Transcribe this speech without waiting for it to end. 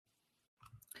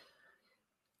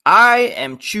I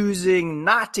am choosing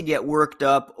not to get worked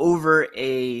up over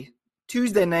a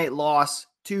Tuesday night loss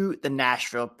to the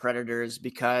Nashville Predators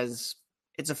because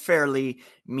it's a fairly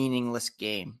meaningless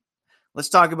game. Let's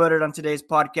talk about it on today's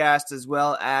podcast as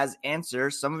well as answer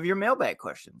some of your mailbag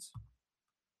questions.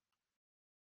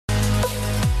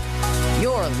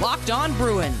 You're Locked On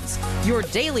Bruins, your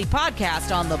daily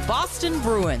podcast on the Boston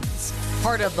Bruins.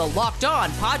 Part of the Locked On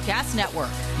Podcast Network,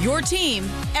 your team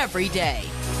every day.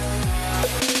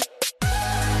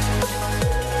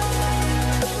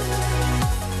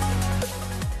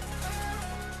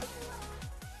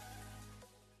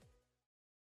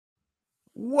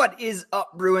 What is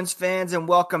up, Bruins fans, and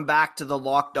welcome back to the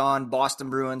Locked On Boston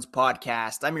Bruins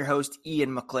podcast. I'm your host,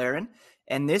 Ian McLaren,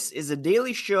 and this is a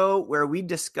daily show where we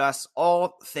discuss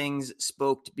all things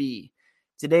Spoked B.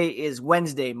 Today is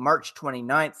Wednesday, March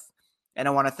 29th, and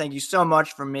I want to thank you so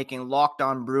much for making Locked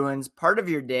On Bruins part of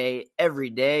your day every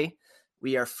day.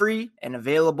 We are free and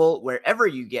available wherever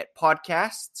you get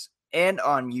podcasts and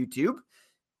on YouTube.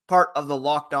 Part of the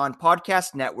Locked On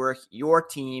Podcast Network, your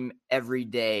team every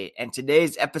day. And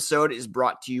today's episode is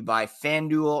brought to you by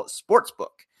FanDuel Sportsbook,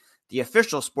 the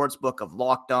official sportsbook of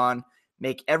Locked On.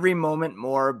 Make every moment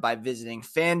more by visiting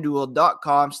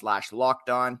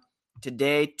FanDuel.com/LockedOn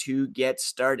today to get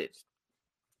started.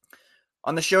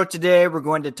 On the show today, we're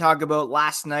going to talk about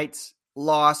last night's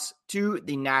loss to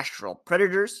the Nashville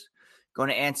Predators. Going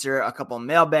to answer a couple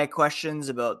mailbag questions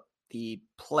about the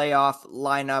playoff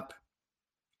lineup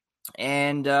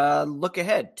and look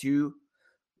ahead to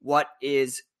what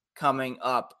is coming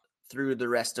up through the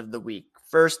rest of the week.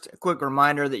 First, a quick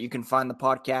reminder that you can find the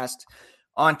podcast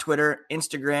on Twitter,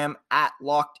 Instagram at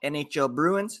Locked NHL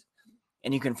Bruins,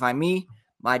 and you can find me,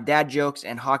 my dad jokes,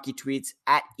 and hockey tweets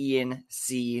at Ian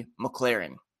C.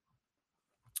 McLaren.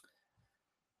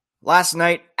 Last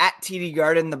night at TD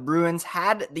Garden, the Bruins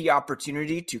had the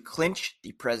opportunity to clinch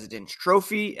the President's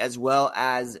Trophy as well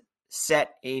as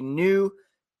set a new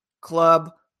club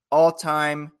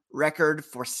all-time record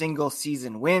for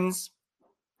single-season wins,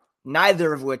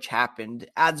 neither of which happened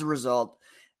as a result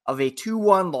of a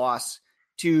 2-1 loss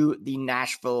to the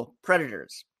Nashville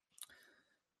Predators.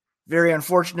 Very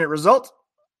unfortunate result,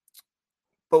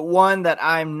 but one that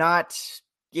I'm not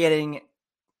getting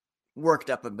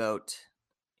worked up about.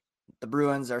 The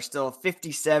Bruins are still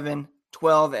 57,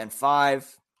 12, and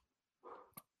 5.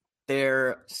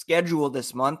 Their schedule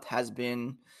this month has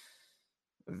been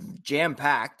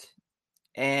jam-packed,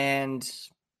 and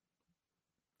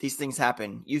these things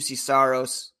happen. UC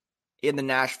Saros in the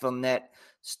Nashville net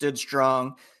stood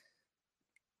strong.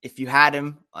 If you had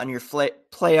him on your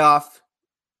playoff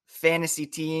fantasy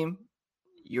team,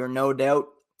 you're no doubt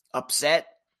upset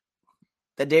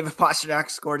that David Pastrnak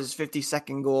scored his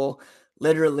 52nd goal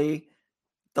literally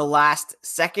the last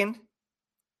second.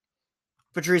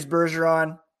 Patrice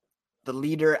Bergeron, the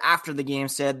leader, after the game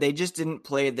said they just didn't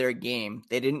play their game.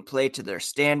 They didn't play to their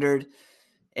standard,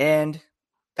 and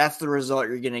that's the result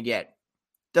you're going to get.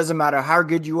 Doesn't matter how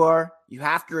good you are, you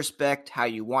have to respect how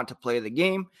you want to play the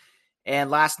game, and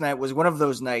last night was one of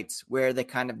those nights where they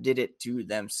kind of did it to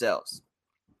themselves.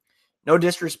 No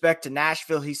disrespect to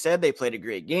Nashville, he said. They played a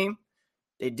great game.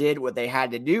 They did what they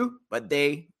had to do, but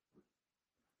the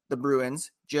Bruins,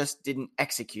 just didn't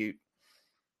execute,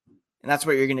 and that's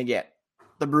what you're going to get.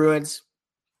 The Bruins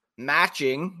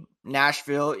matching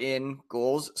Nashville in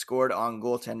goals scored on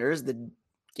goaltenders. The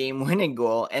game-winning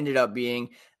goal ended up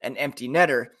being an empty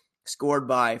netter scored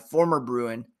by former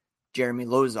Bruin Jeremy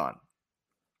Lauzon.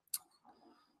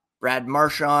 Brad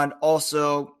Marchand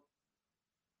also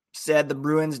said the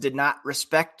Bruins did not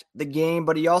respect the game,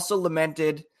 but he also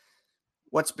lamented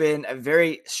what's been a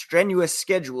very strenuous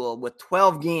schedule with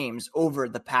 12 games over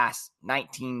the past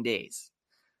 19 days.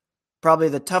 Probably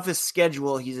the toughest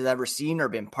schedule he's ever seen or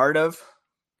been part of.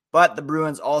 But the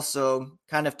Bruins also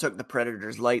kind of took the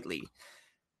Predators lightly.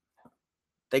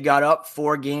 They got up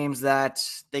 4 games that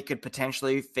they could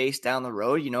potentially face down the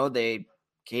road. You know, they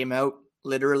came out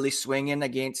literally swinging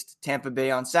against Tampa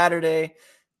Bay on Saturday.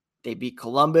 They beat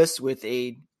Columbus with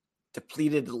a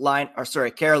depleted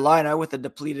Carolina with a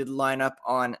depleted lineup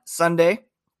on Sunday.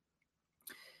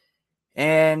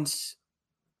 And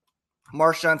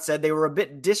Marchand said they were a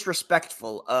bit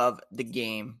disrespectful of the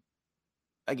game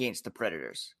against the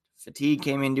Predators. Fatigue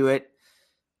came into it.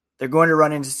 They're going to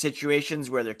run into situations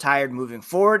where they're tired moving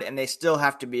forward, and they still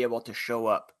have to be able to show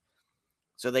up.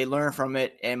 So they learn from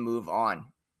it and move on.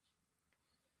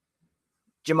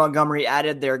 Jim Montgomery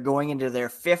added they're going into their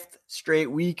 5th straight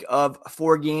week of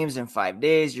 4 games in 5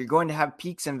 days. You're going to have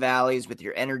peaks and valleys with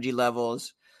your energy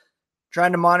levels.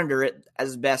 Trying to monitor it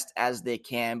as best as they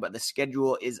can, but the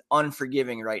schedule is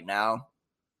unforgiving right now.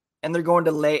 and they're going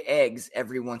to lay eggs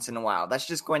every once in a while. That's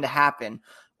just going to happen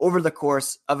over the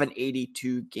course of an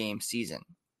 82-game season.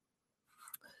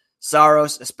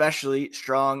 Saros especially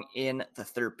strong in the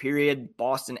third period.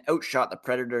 Boston outshot the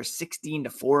Predators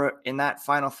 16-4 in that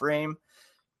final frame,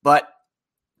 but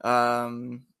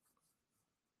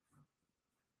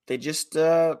they just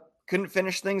couldn't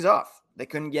finish things off. They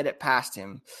couldn't get it past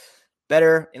him.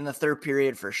 Better in the third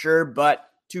period for sure, but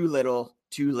too little,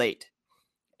 too late.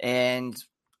 And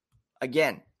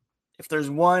again, if there's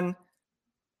one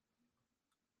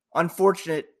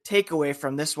unfortunate takeaway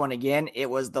from this one again, it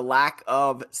was the lack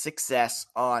of success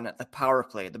on the power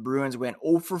play. The Bruins went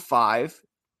 0 for 5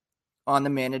 on the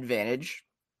man advantage.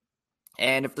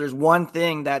 And if there's one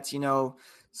thing that's,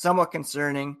 somewhat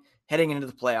concerning heading into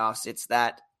the playoffs, it's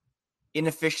that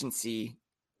inefficiency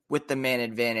with the man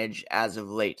advantage as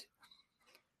of late.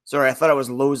 Sorry, I thought it was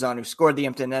Lauzon who scored the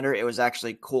empty netter. It was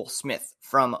actually Cole Smith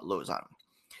from Lauzon.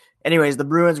 Anyways, the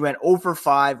Bruins went 0 for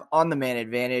 5 on the man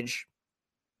advantage.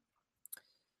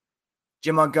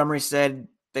 Jim Montgomery said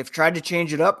they've tried to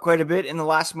change it up quite a bit in the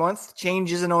last month.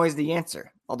 Change isn't always the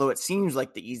answer, although it seems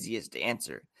like the easiest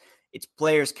answer. It's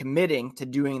players committing to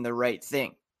doing the right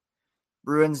thing.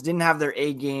 Bruins didn't have their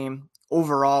A game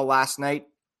overall last night.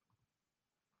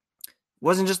 It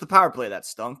wasn't just the power play that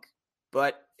stunk,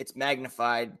 but it's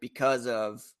magnified because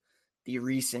of the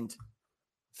recent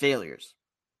failures.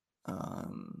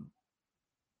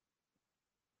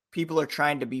 People are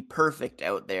trying to be perfect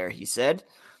out there, he said.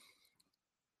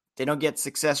 They don't get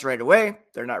success right away.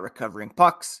 They're not recovering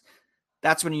pucks.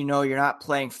 That's when you know you're not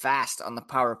playing fast on the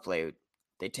power play.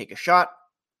 They take a shot.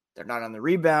 They're not on the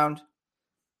rebound.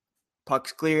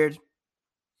 Puck's cleared.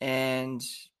 And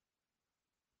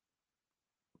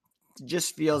it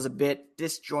just feels a bit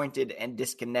disjointed and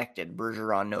disconnected,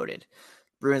 Bergeron noted.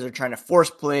 Bruins are trying to force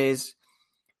plays,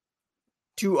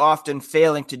 too often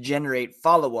failing to generate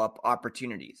follow-up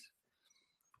opportunities.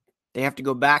 They have to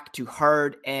go back to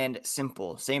hard and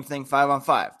simple. Same thing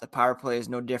 5-on-5. The power play is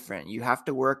no different. You have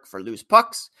to work for loose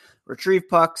pucks, retrieve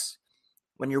pucks.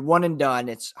 When you're one and done,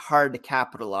 it's hard to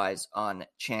capitalize on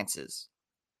chances.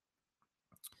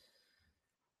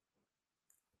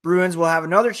 Bruins will have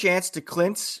another chance to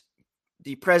clinch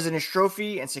the President's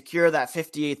Trophy and secure that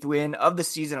 58th win of the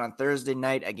season on Thursday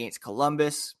night against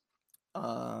Columbus.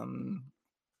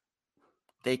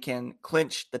 They can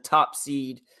clinch the top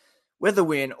seed with a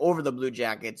win over the Blue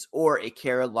Jackets or a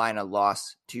Carolina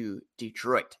loss to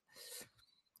Detroit.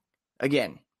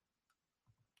 Again,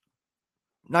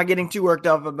 not getting too worked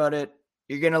up about it.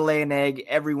 You're going to lay an egg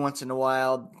every once in a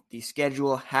while. The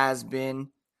schedule has been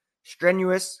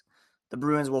strenuous. The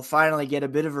Bruins will finally get a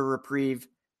bit of a reprieve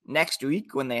next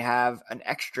week when they have an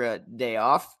extra day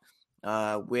off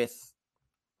with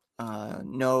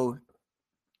no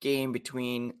game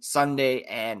between Sunday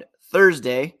and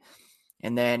Thursday.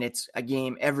 And then it's a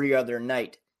game every other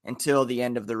night until the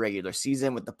end of the regular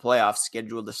season, with the playoffs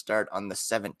scheduled to start on the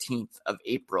 17th of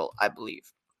April, I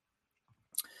believe.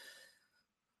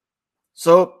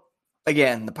 So,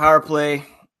 again, the power play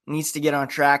needs to get on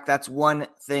track. That's one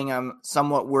thing I'm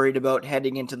somewhat worried about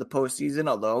heading into the postseason,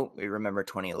 although we remember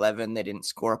 2011, they didn't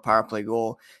score a power play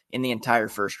goal in the entire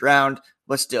first round.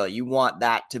 But still, you want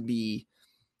that to be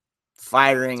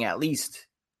firing at least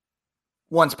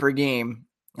once per game,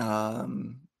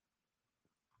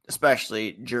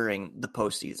 especially during the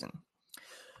postseason.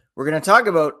 We're going to talk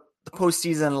about the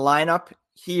postseason lineup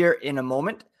here in a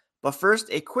moment, but first,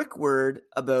 a quick word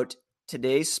about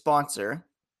today's sponsor,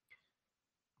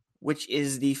 which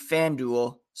is the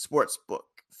FanDuel Sportsbook.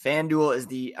 FanDuel is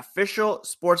the official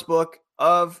sportsbook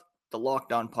of the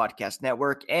Locked On Podcast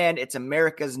Network, and it's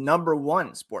America's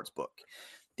 #1 sportsbook.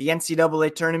 The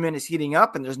NCAA tournament is heating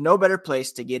up, and there's no better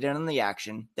place to get in on the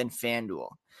action than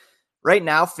FanDuel. Right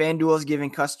now, FanDuel is giving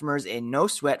customers a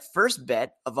no-sweat first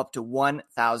bet of up to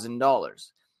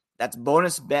 $1,000. That's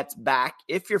bonus bets back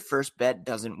if your first bet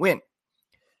doesn't win.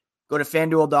 Go to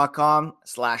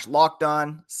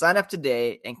FanDuel.com/lockedon, sign up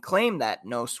today, and claim that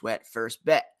no-sweat first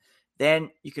bet.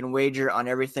 Then you can wager on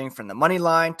everything from the money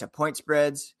line to point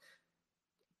spreads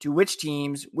to which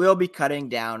teams will be cutting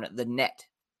down the net.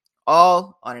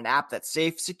 All on an app that's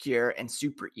safe, secure, and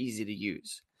super easy to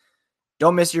use.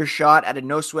 Don't miss your shot at a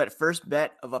no-sweat first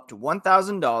bet of up to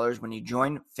 $1,000 when you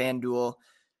join FanDuel.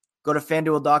 Go to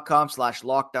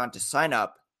FanDuel.com/lockedon to sign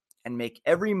up and make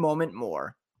every moment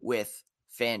more with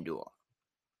FanDuel.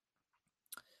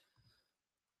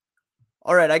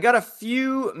 All right, I got a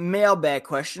few mailbag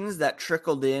questions that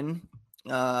trickled in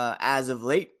as of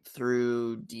late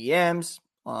through DMs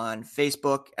on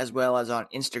Facebook as well as on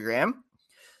Instagram.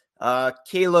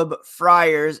 Caleb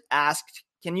Friars asked,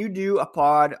 can you do a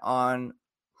pod on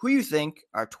who you think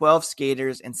are 12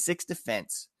 skaters and 6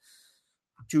 defense,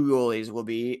 2 goalies will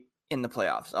be in the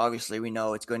playoffs. Obviously, we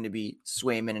know it's going to be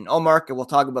Swayman and Ullmark, and we'll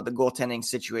talk about the goaltending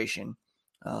situation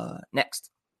next.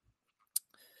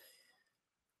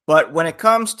 But when it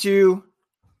comes to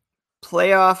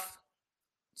playoff,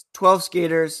 12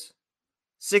 skaters,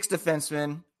 6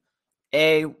 defensemen,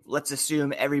 let's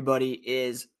assume everybody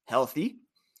is healthy.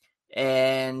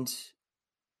 And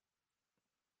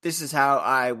this is how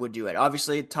I would do it.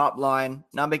 Obviously, top line,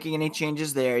 not making any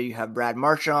changes there. You have Brad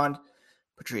Marchand,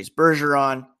 Patrice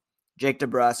Bergeron, Jake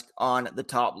DeBrusk on the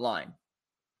top line.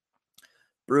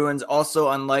 Bruins also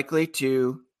unlikely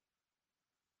to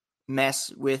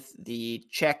mess with the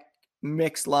Czech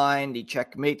mix line, the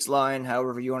Czech mates line,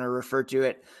 however you want to refer to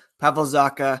it. Pavel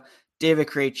Zacha, David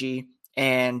Krejci,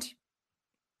 and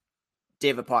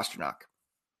David Pastrnak.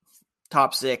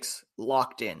 Top 6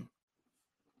 locked in.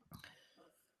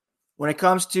 When it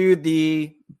comes to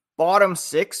the bottom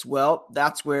 6, well,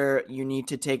 that's where you need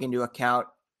to take into account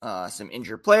some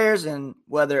injured players and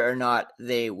whether or not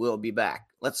they will be back.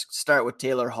 Let's start with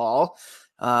Taylor Hall.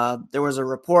 There was a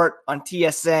report on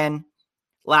TSN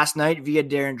last night via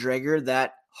Darren Dreger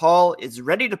that Hall is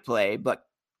ready to play but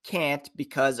can't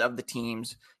because of the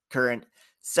team's current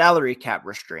salary cap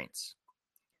restraints,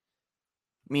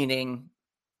 meaning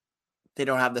they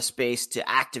don't have the space to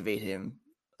activate him.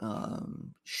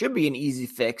 Should be an easy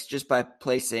fix just by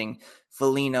placing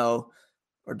Foligno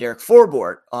or Derek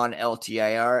Forbort on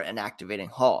LTIR and activating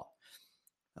Hall.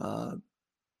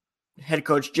 Head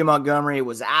coach Jim Montgomery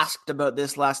was asked about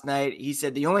this last night. He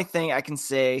said, "The only thing I can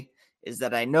say is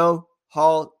that I know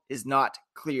Hall is not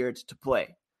cleared to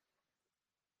play."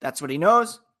 That's what he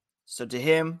knows. So to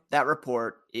him, that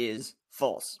report is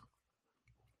false.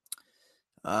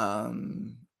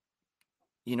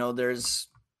 There's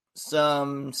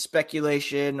some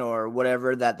speculation or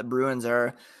whatever that the Bruins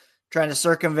are trying to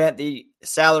circumvent the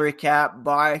salary cap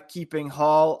by keeping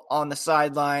Hall on the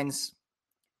sidelines.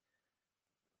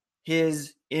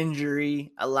 His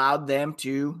injury allowed them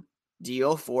to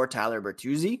deal for Tyler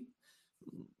Bertuzzi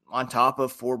on top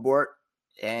of Forbort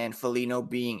and Foligno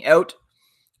being out.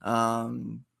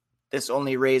 This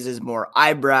only raises more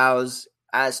eyebrows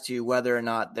as to whether or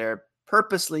not they're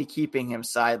purposely keeping him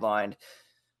sidelined,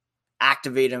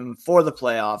 activate him for the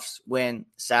playoffs when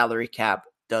salary cap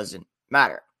doesn't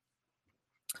matter.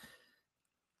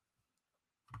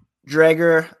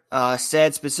 Dreger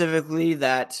said specifically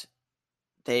that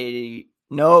they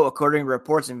know, according to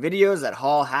reports and videos, that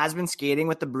Hall has been skating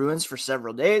with the Bruins for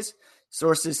several days.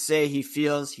 Sources say he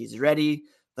feels he's ready.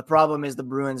 The problem is the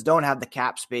Bruins don't have the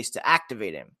cap space to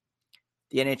activate him.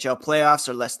 The NHL playoffs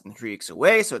are less than 3 weeks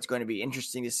away, so it's going to be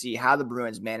interesting to see how the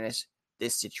Bruins manage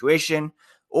this situation,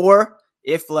 or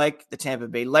if, like the Tampa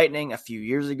Bay Lightning a few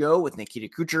years ago with Nikita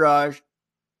Kucherov,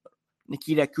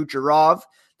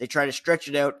 they try to stretch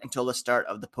it out until the start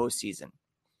of the postseason.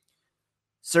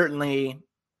 Certainly,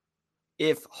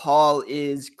 if Hall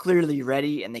is clearly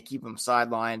ready and they keep him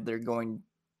sidelined, they're going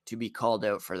to be called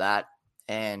out for that.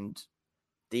 And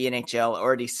the NHL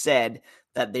already said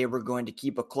that they were going to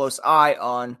keep a close eye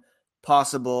on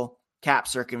possible cap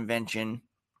circumvention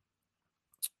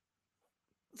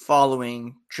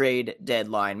following trade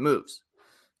deadline moves.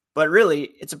 But really,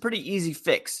 it's a pretty easy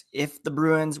fix. If the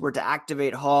Bruins were to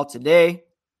activate Hall today,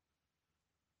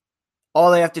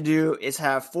 all they have to do is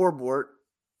have Forbort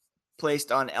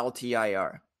placed on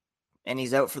LTIR, and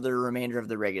he's out for the remainder of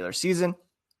the regular season,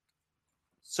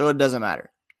 so it doesn't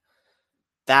matter.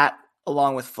 That,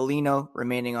 along with Foligno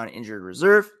remaining on injured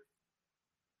reserve,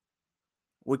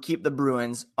 would keep the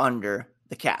Bruins under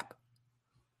the cap.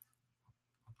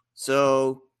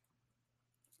 So,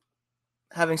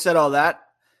 having said all that,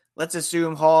 let's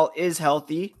assume Hall is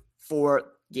healthy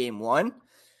for Game 1.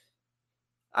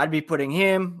 I'd be putting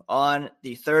him on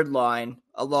the third line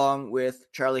along with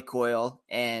Charlie Coyle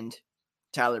and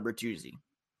Tyler Bertuzzi.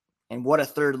 And what a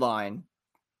third line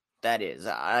that is.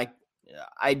 I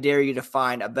dare you to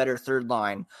find a better third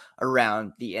line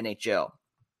around the NHL.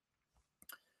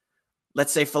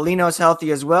 Let's say Foligno's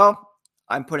healthy as well.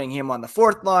 I'm putting him on the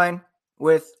fourth line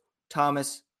with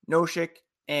Thomas Nosek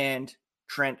and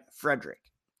Trent Frederick.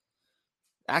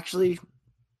 Actually,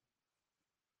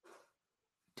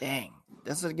 dang,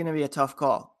 this is going to be a tough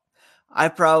call. I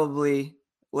probably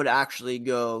would actually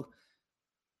go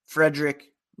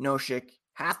Frederick, Nosek,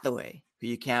 Hathaway, who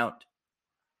you count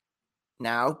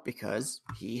now because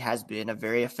he has been a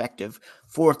very effective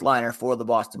fourth liner for the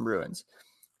Boston Bruins.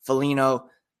 Foligno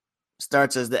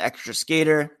starts as the extra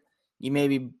skater. You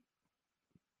maybe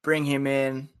bring him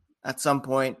in at some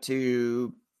point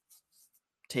to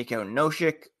take out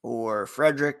Nosek or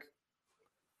Frederick.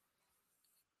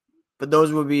 But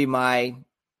those would be my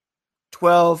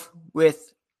 12,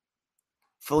 with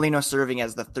Foligno serving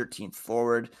as the 13th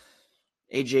forward,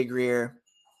 AJ Greer,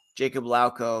 Jacob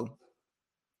Lauko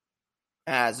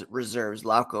as reserves.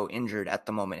 Lauko injured at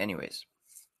the moment anyways.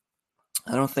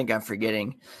 I don't think I'm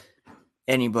forgetting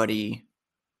anybody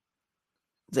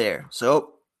there.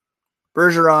 So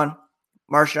Bergeron,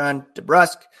 Marchand,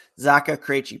 DeBrusk, Zacha,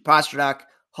 Krejci, Pastrnak,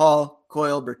 Hall,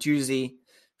 Coyle, Bertuzzi,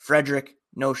 Frederick,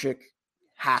 Nosek,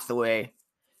 Hathaway,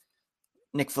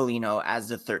 Nick Foligno as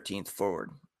the 13th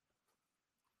forward.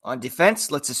 On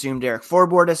defense, let's assume Derek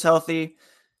Forbort is healthy.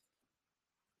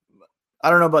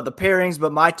 I don't know about the pairings,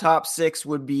 but my top 6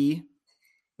 would be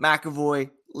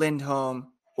McAvoy,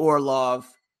 Lindholm, Orlov,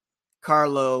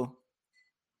 Carlo,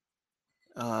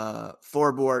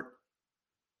 Forbort,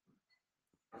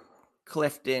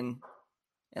 Clifton,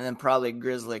 and then probably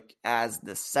Grzelcyk as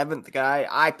the 7th guy.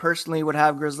 I personally would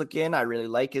have Grzelcyk in. I really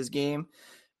like his game,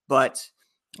 but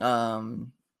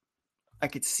I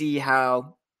could see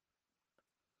how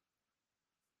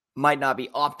might not be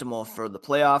optimal for the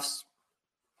playoffs.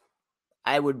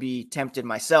 I would be tempted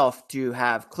myself to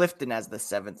have Clifton as the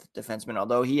 7th defenseman,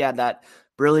 although he had that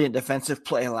brilliant defensive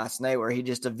play last night where he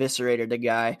just eviscerated a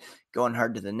guy going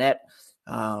hard to the net.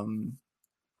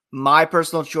 My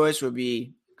personal choice would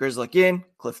be Grzelcyk in,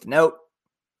 Clifton out,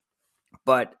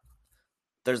 but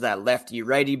there's that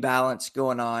lefty-righty balance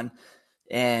going on,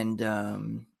 and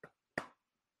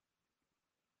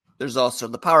there's also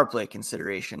the power play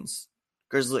considerations.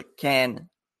 Grzelcyk can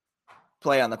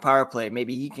play on the power play.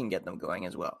 Maybe he can get them going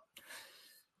as well.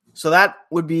 So that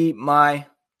would be my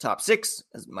top 6,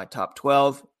 as my top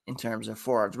 12 in terms of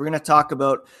forwards. We're going to talk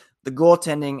about the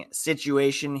goaltending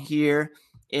situation here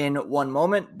in one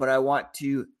moment, but I want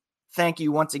to thank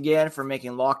you once again for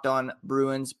making Locked On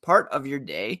Bruins part of your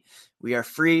day. We are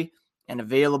free and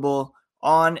available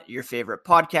on your favorite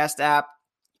podcast app.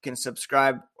 You can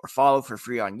subscribe or follow for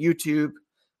free on YouTube,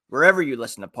 wherever you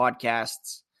listen to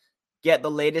podcasts. Get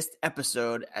the latest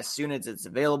episode as soon as it's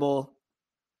available.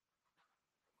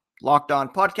 Locked On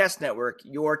Podcast Network,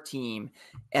 your team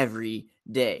every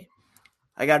day.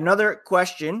 I got another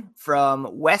question from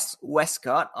Wes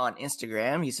Westcott on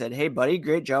Instagram. He said, "Hey, buddy,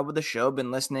 great job with the show. Been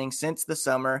listening since the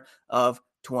summer of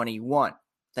 21.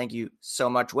 Thank you so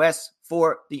much, Wes,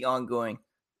 for the ongoing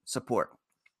support.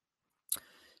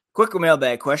 Quick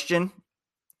mailbag question.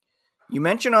 You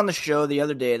mentioned on the show the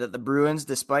other day that the Bruins,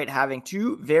 despite having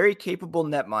 2 very capable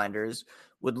netminders,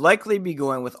 would likely be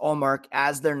going with Ullmark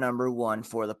as their number 1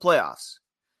 for the playoffs.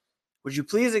 Would you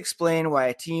please explain why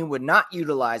a team would not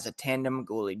utilize a tandem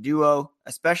goalie duo,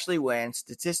 especially when,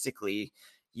 statistically,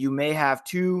 you may have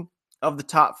 2 of the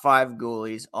top 5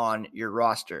 goalies on your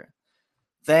roster?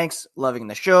 Thanks, loving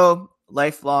the show.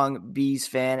 Lifelong Bees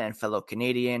fan and fellow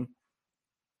Canadian.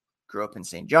 Grew up in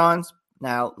St. John's.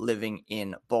 Now living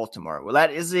in Baltimore." Well, that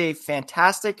is a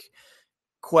fantastic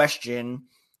question,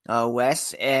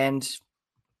 Wes, and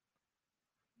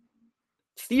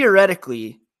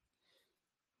theoretically,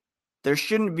 there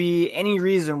shouldn't be any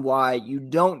reason why you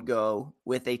don't go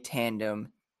with a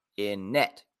tandem in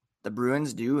net. The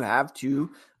Bruins do have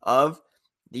 2 of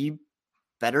the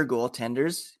better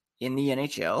goaltenders in the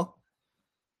NHL.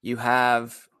 You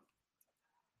have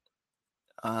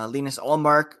Linus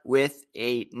Ullmark with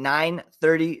a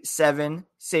 .937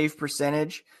 save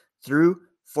percentage through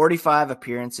 45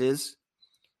 appearances.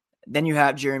 Then you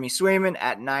have Jeremy Swayman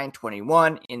at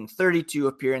 .921 in 32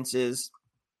 appearances.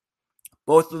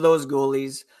 Both of those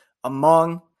goalies,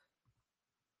 among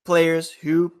players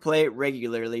who play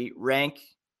regularly, rank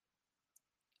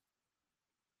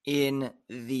in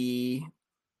the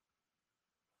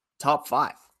top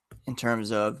 5 in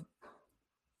terms of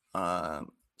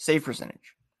save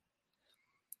percentage.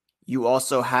 You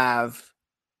also have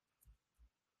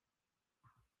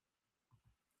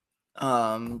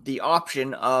the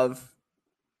option of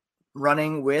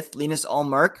running with Linus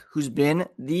Ullmark, who's been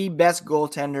the best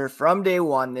goaltender from day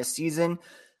one this season,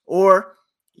 or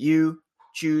you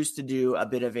choose to do a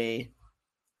bit of a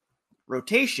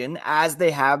rotation as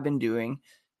they have been doing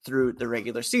through the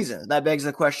regular season. That begs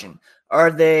the question, are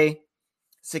they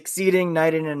succeeding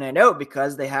night in and night out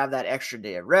because they have that extra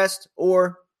day of rest,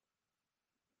 or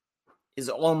is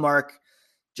Ullmark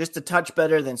just a touch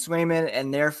better than Swayman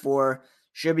and therefore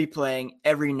should be playing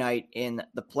every night in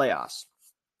the playoffs?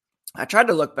 I tried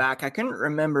to look back. I couldn't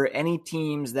remember any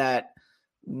teams that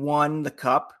won the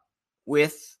cup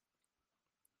with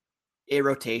a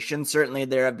rotation. Certainly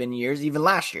there have been years, even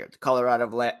last year, the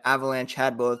Colorado Avalanche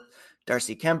had both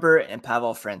Darcy Kemper and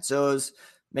Pavel Francouz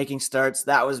making starts.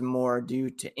 That was more due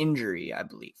to injury, I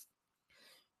believe.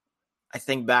 I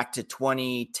think back to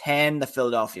 2010, the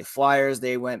Philadelphia Flyers,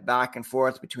 they went back and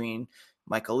forth between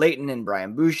Michael Leighton and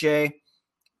Brian Boucher,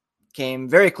 came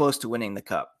very close to winning the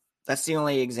cup. That's the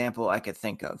only example I could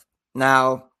think of.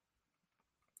 Now,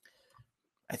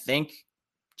 I think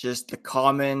just the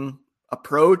common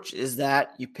approach is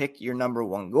that you pick your number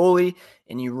one goalie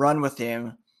and you run with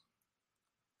him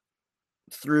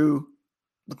through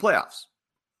the playoffs.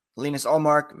 Linus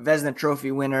Ullmark, Vezina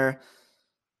Trophy winner.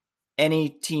 Any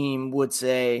team would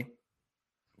say,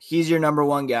 he's your number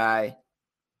one guy.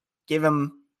 Give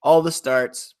him all the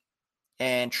starts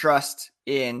and trust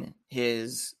in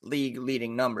his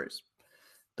league-leading numbers.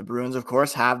 The Bruins, of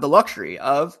course, have the luxury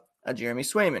of a Jeremy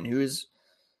Swayman, who's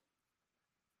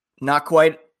not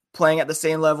quite playing at the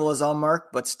same level as Ullmark,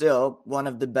 but still one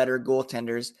of the better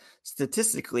goaltenders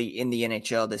statistically in the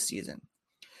NHL this season.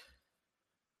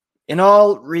 In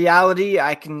all reality,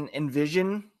 I can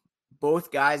envision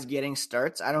both guys getting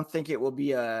starts. I don't think it will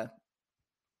be a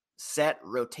set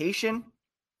rotation,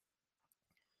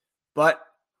 but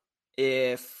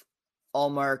if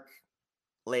Ullmark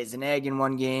lays an egg in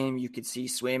one game, you could see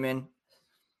Swayman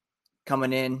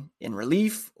coming in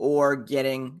relief or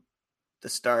getting the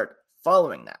start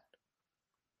following that.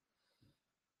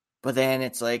 But then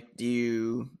it's like, do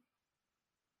you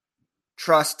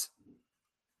trust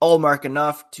Ullmark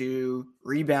enough to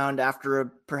rebound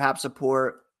after perhaps a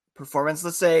poor performance?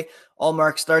 Let's say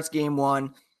Ullmark starts game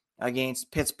one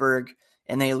against Pittsburgh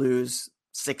and they lose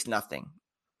 6-0.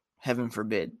 Heaven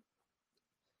forbid.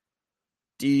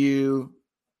 Do you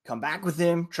come back with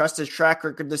him, trust his track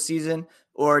record this season,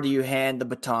 or do you hand the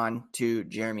baton to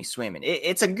Jeremy Swayman?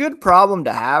 It's a good problem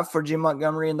to have for Jim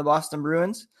Montgomery and the Boston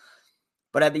Bruins,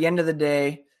 but at the end of the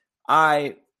day,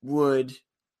 I would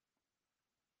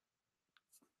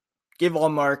give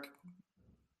Ullmark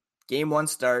game one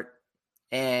start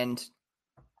and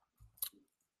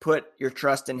put your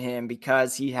trust in him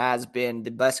because he has been the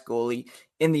best goalie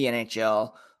in the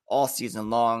NHL all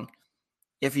season long.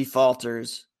 If he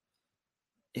falters,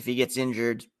 if he gets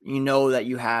injured, you know that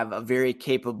you have a very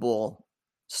capable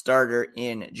starter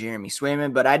in Jeremy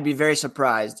Swayman, but I'd be very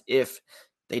surprised if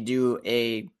they do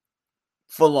a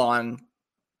full-on,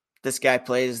 this guy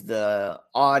plays the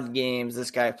odd games,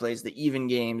 this guy plays the even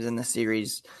games in the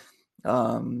series.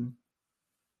 It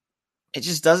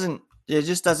just doesn't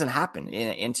happen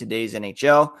in today's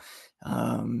NHL.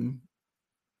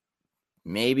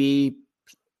 Maybe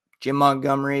Jim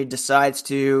Montgomery decides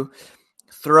to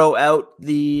throw out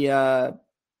the,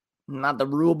 not the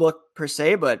rule book per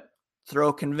se, but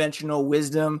throw conventional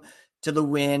wisdom to the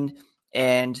wind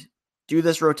and do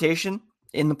this rotation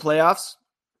in the playoffs.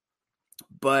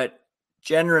 But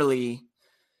generally,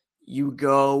 you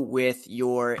go with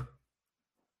your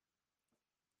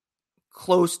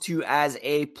close to as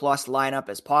A+ lineup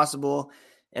as possible.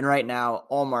 And right now,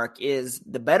 Ullmark is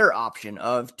the better option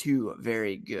of two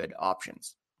very good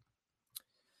options.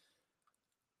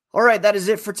 All right, that is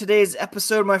it for today's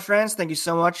episode, my friends. Thank you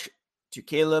so much to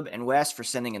Caleb and Wes for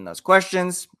sending in those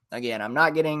questions. Again, I'm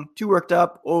not getting too worked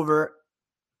up over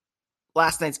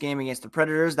last night's game against the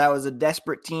Predators. That was a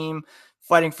desperate team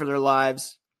fighting for their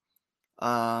lives.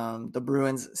 The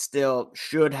Bruins still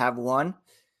should have won,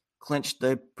 clinched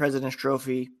the President's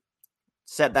Trophy,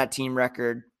 set that team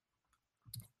record.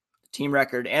 Team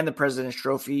record and the President's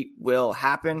Trophy will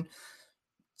happen.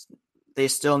 They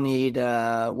still need,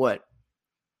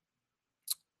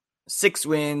 6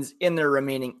 wins in their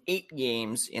remaining 8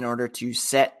 games in order to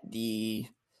set the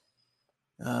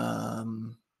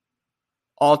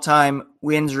all-time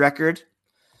wins record.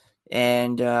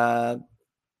 And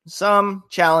some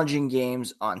challenging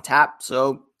games on tap.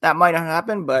 So that might not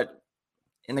happen, but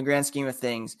in the grand scheme of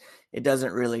things, it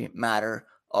doesn't really matter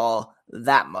all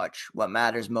that much. What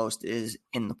matters most is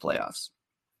in the playoffs.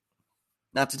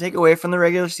 Not to take away from the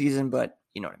regular season, but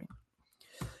you know what I mean.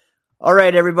 All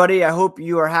right, everybody. I hope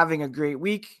you are having a great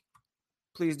week.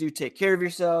 Please do take care of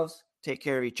yourselves, take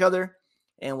care of each other,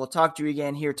 and we'll talk to you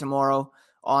again here tomorrow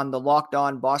on the Locked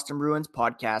On Boston Bruins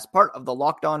podcast, part of the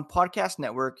Locked On Podcast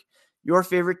Network, your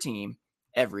favorite team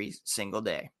every single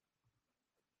day.